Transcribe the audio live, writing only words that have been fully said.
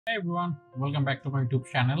Hey everyone, welcome back to my YouTube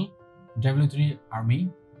channel W3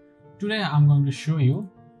 Army. Today I'm going to show you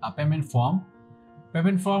a payment form.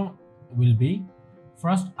 Payment form will be,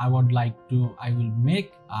 first I will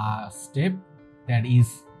make a step that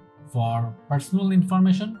is for personal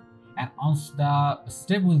information, and once the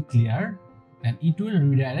step will clear, then it will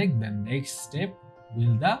redirect the next step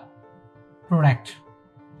with the product.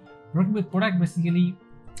 Product basically,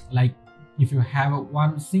 like if you have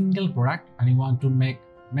one single product and you want to make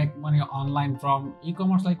money online from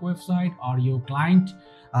e-commerce like website, or your client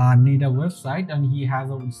need a website and he has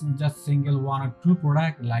just single one or two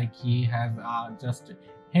product, like he has just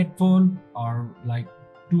headphone or like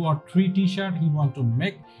 2 or 3 t-shirt he want to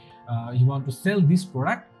make, he want to sell this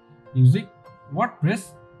product using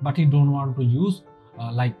WordPress, but he don't want to use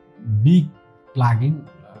like big plugin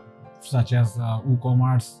such as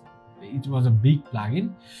WooCommerce. It was a big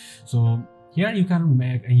plugin. So here you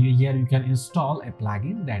can install a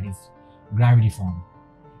plugin that is Gravity Form.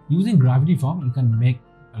 Using Gravity Form you can make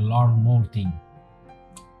a lot more things.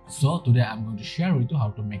 So today I'm going to share with you how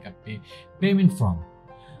to make a payment form.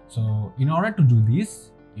 So in order to do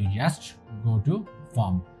this, you just go to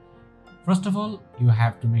form. First of all, you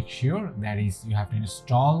have to make sure that is you have to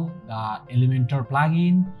install the Elementor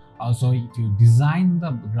plugin. Also, if you design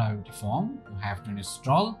the Gravity Form, you have to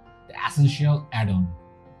install the essential add-on.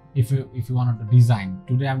 If you wanted to design,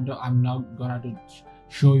 today I'm not gonna to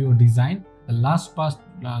show you design. The last part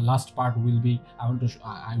will be I would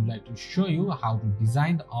like to show you how to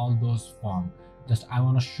design all those form. I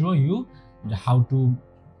want to show you how to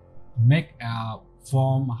make a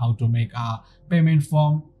form, how to make a payment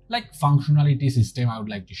form, like functionality system I would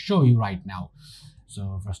like to show you right now.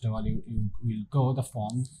 So first of all, you will go the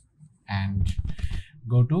forms and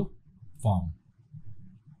go to form.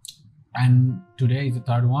 And today is the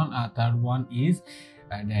third one. Third one is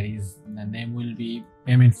that is the name will be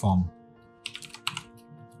payment form.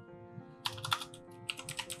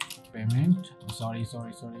 Payment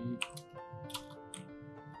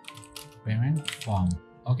form.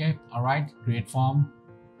 Okay, all right, create form.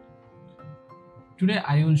 Today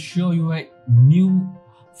I will show you a new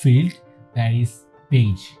field that is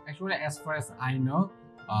page. Actually, as far as I know,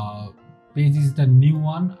 page is the new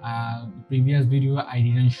one. Previous video I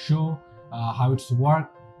didn't show how it's work,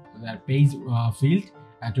 that page field.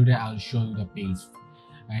 Today I'll show you the page.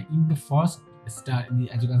 In the first start,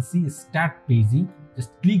 as you can see, start paging.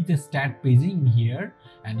 Just click the start paging here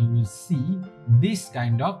and you will see this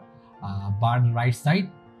kind of bar on the right side.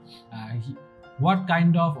 What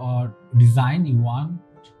kind of design you want,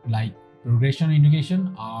 like progression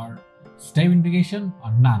indication or step indication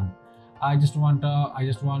or none. I just want to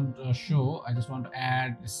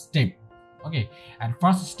add a step. Okay, and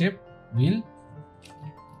first step will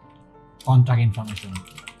contact information,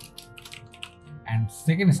 and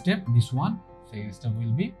second step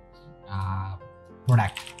will be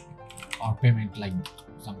product or payment, like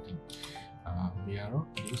something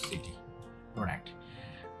city product.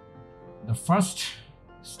 The first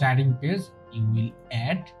starting page you will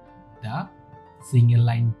add the single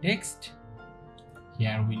line text.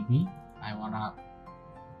 Here will be, I wanna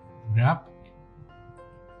grab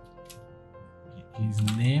his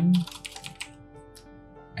name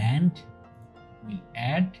and we'll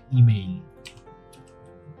add email.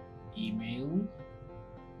 Email.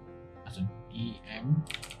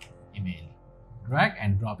 Drag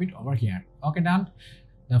and drop it over here. Okay, done.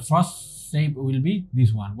 The first step will be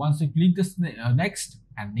this one. Once you click this next,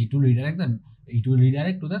 and it will redirect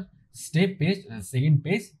to the step page, the second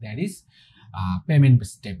page, that is payment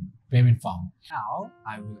form. Now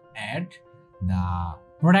I will add the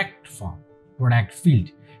product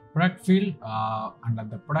field. Under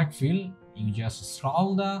the product field, you just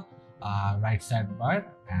scroll the right side bar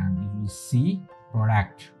and you will see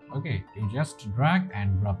product. Okay, you just drag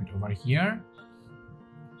and drop it over here.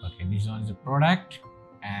 Okay, this one is a product.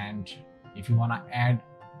 And if you want to add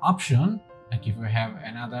option, like if you have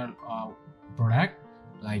another product,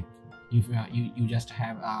 like if you just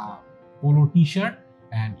have a polo t-shirt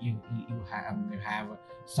and you have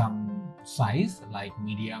some size like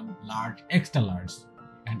medium, large, extra large,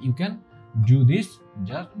 and you can do this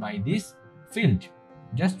just by this field.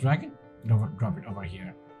 Just drag it, drop it over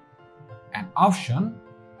here. And option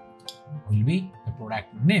will be the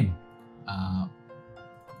product name.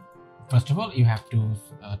 First of all, you have to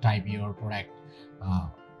type your product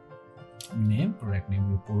name. Product name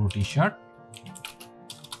will be polo t-shirt.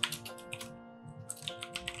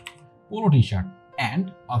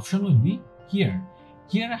 And option will be here.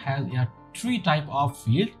 Here has 3 type of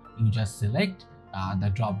field. You just select the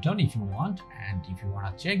drop down if you want, and if you want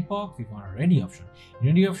a checkbox, if you want a ready option,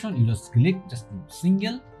 you just click just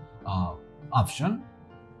single option.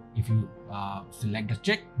 If you select the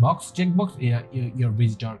checkbox, your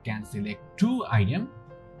visitor can select 2 items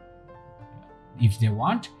if they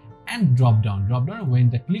want, and drop down. When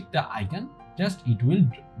they click the icon, just it will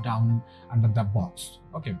down under the box.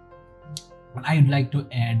 Okay, and I would like to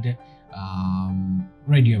add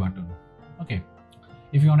radio button. Okay,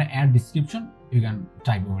 if you want to add description, you can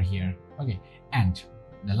type over here. Okay, and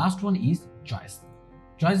the last one is choice.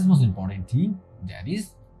 Choice is most important thing. That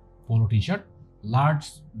is polo t-shirt, large,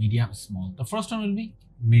 medium, small. The first one will be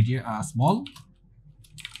medium, small,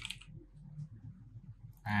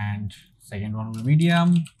 and second one will be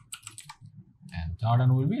medium, and third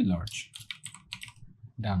one will be large.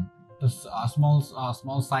 Done. The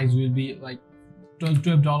small size will be like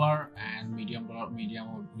 $12, and medium will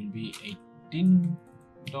be $18,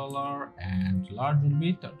 and large will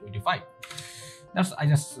be $25. That's, I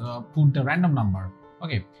just put the random number.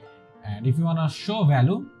 Okay, and if you want to show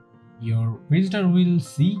value, your visitor will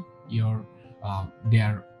see your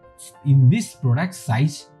their in this product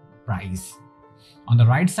size price on the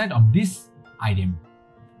right side of this item.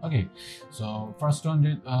 Okay, so first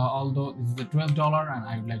one, although this is the $12, and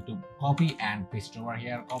I would like to copy and paste over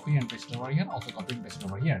here, copy and paste over here, also copy and paste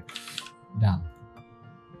over here. Done.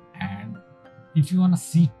 And if you want to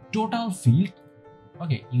see total field,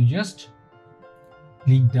 okay, you just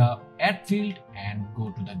click the add field and go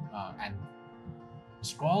to the and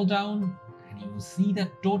scroll down, and you will see the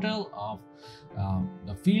total of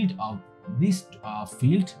the field of this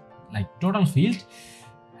field, like total field,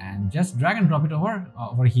 and just drag and drop it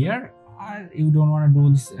over here. You don't want to do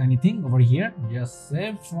this anything over here, just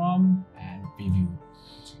save from and preview.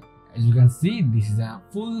 As you can see, this is a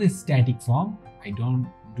fully static form. I don't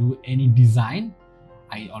do any design.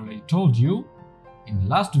 I already told you in the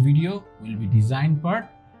last video will be design part,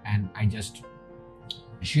 and I just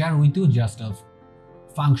share with you just a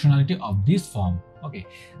functionality of this form. Okay,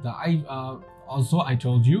 also I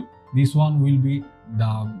told you this one will be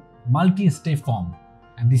the multi-step form,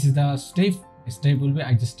 and this is the step will be,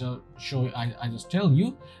 I just tell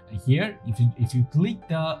you here. If you click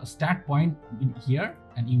the start point in here,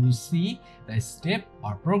 and you will see the step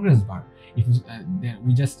or progress bar. If you, then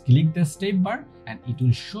we just click the step bar, and it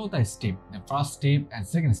will show the step, the first step and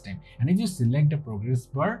second step. And if you select the progress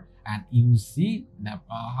bar, and you will see the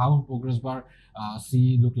how progress bar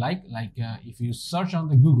look like if you search on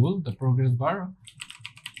the Google the progress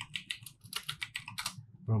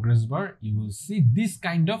bar, you will see this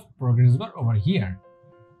kind of progress bar over here.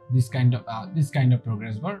 This kind of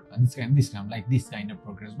progress bar, this kind of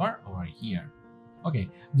progress bar over here.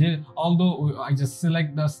 Okay, although I just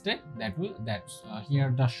select the step, that's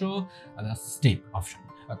here the show the step option.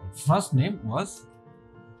 Okay, first name was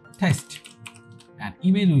test, and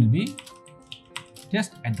email will be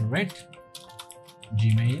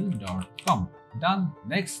test@gmail.com. Done.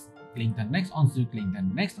 Next, click the next. Once you click the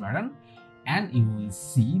next button, and you will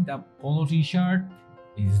see the polo t-shirt.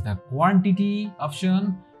 This is the quantity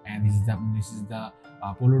option, and this is the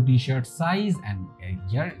polo t-shirt size, and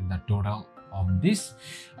here is the total of this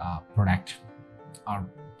product or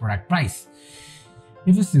product price.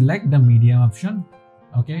 If you select the medium option,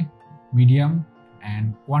 okay, medium,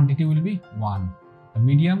 and quantity will be 1. The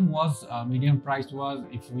medium price was,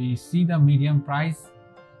 if we see the medium price,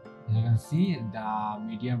 as you can see, the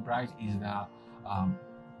medium price is the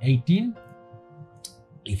 18.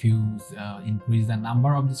 If you increase the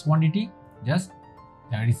number of this quantity, just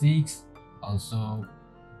 36, also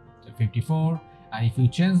 54. And if you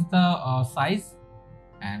change the size,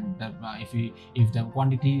 and if the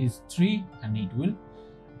quantity is 3, and it will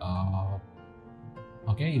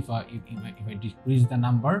okay, if I decrease the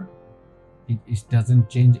number, it doesn't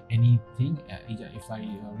change anything. If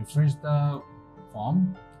I refresh the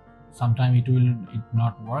form, sometime it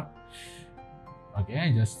not work. Okay,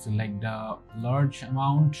 I just select the large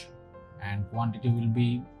amount, and quantity will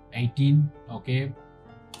be 18. Okay,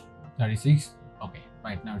 36. Okay,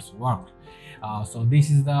 right now it's worked. So this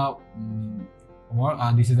is the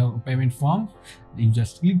payment form. You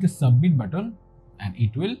just click the submit button, and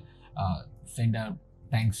it will send a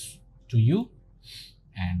thanks to you.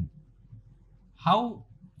 And how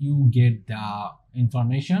you get the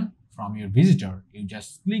information from your visitor, you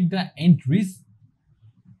just click the entries.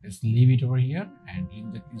 Just leave it over here, and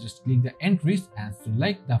you just click the entries and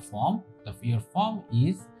select the form. Your form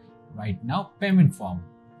is right now payment form.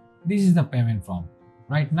 This is the payment form.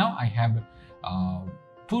 Right now I have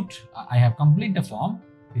complete the form.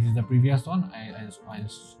 This is the previous one. I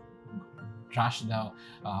just trash the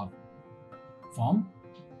form.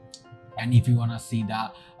 And if you want to see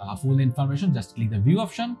the full information, just click the view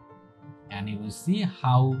option, and you will see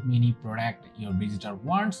how many product your visitor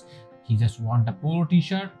wants. He just want a polo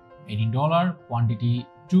t-shirt, $18, quantity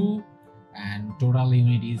 2, and total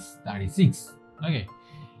unit is 36. Okay,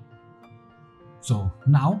 so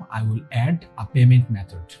now I will add a payment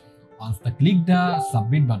method. Once I click the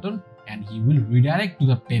submit button, and he will redirect to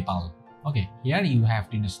the PayPal. Okay, here you have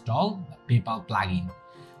to install the PayPal plugin.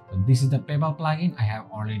 So this is the PayPal plugin I have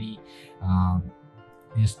already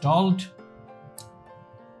installed.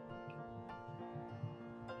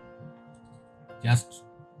 Just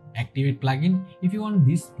activate plugin. If you want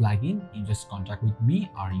this plugin, you just contact with me,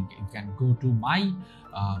 or you can go to my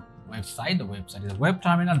website. The website is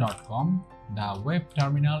webterminal.com. The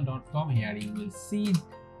webterminal.com. Here you will see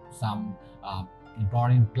some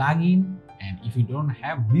important plugin, and if you don't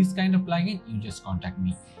have this kind of plugin, you just contact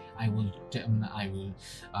me. I will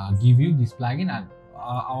give you this plugin, and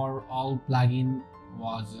our all plugin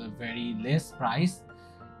was very less price.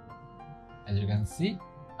 As you can see,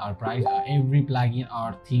 our price, every plugin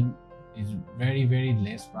or theme is very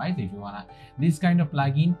less price. If you wanna this kind of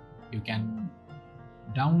plugin, you can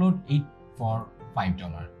download it for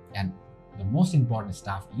 $5. And the most important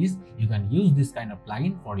stuff is you can use this kind of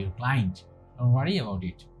plugin for your client. Don't worry about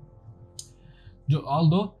it.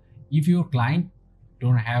 Although if your client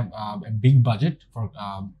don't have a big budget for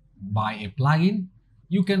buy a plugin,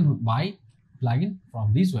 you can buy plugin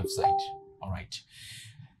from this website. All right,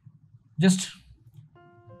 just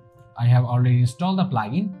I have already installed the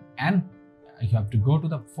plugin, and you have to go to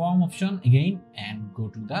the form option again and go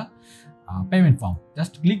to the payment form.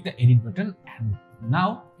 Just click the edit button, and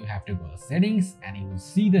now you have to go to settings, and you will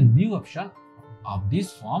see the new option of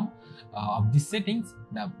this form of these settings.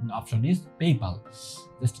 The option is PayPal.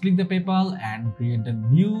 Just click the PayPal and create the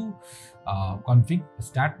new config.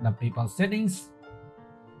 Start the PayPal settings.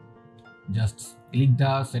 Just click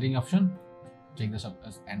the setting option, check this up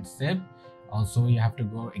and save. Also, you have to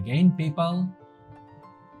go again PayPal.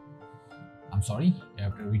 I'm sorry, you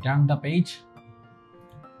have to return the page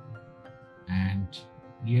and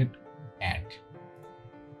get add.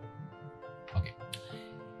 Okay,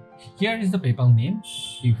 here is the PayPal name.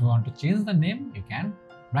 If you want to change the name, you can.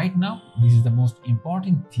 Right now, this is the most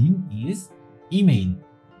important thing is email.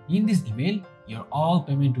 In this email, your all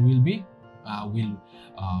payment will be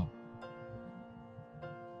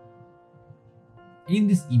in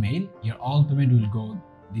this email, your all payment will go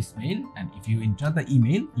this mail, and if you enter the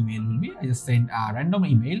email will be, I just send a random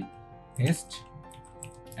email, test@gmail.com.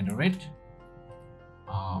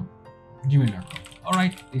 all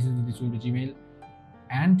right, this will be Gmail,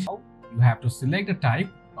 and you have to select the type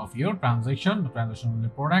of your transaction. The transaction will be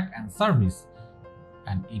product and service,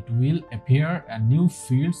 and it will appear a new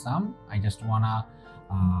field. I just wanna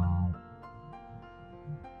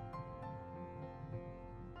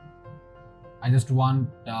I just want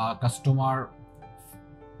customer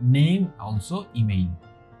name, also email.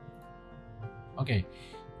 Okay,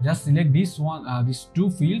 just select this one, these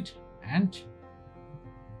two fields, and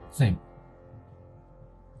save.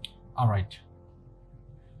 All right,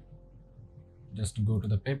 just go to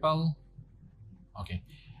the PayPal. Okay,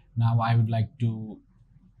 now I would like to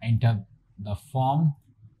enter the form.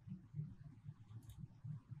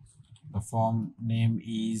 The form name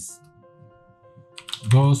is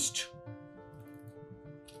Joost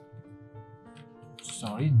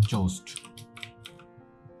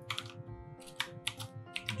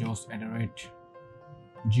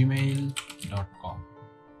 @gmail.com.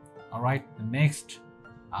 all right, next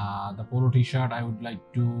the polo t-shirt I would like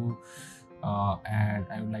to add.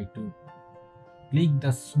 I would like to click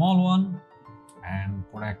the small one, and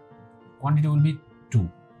product quantity will be 2,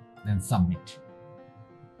 then submit,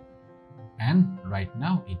 and right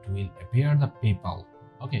now it will appear the PayPal.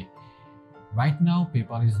 Okay, right now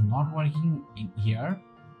PayPal is not working in here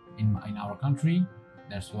in our country.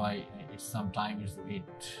 That's why it's sometimes it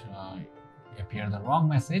appear the wrong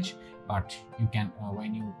message. But you can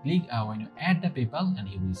when you click when you add the PayPal, and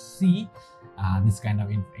you will see this kind of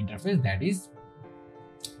interface, that is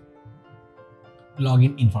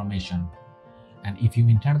login information. And if you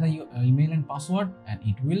enter the email and password, and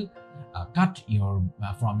it will cut your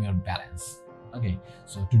from your balance. Okay,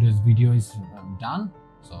 so today's video is done.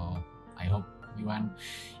 So I hope you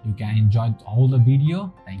can enjoy all the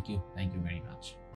video. Thank you very much.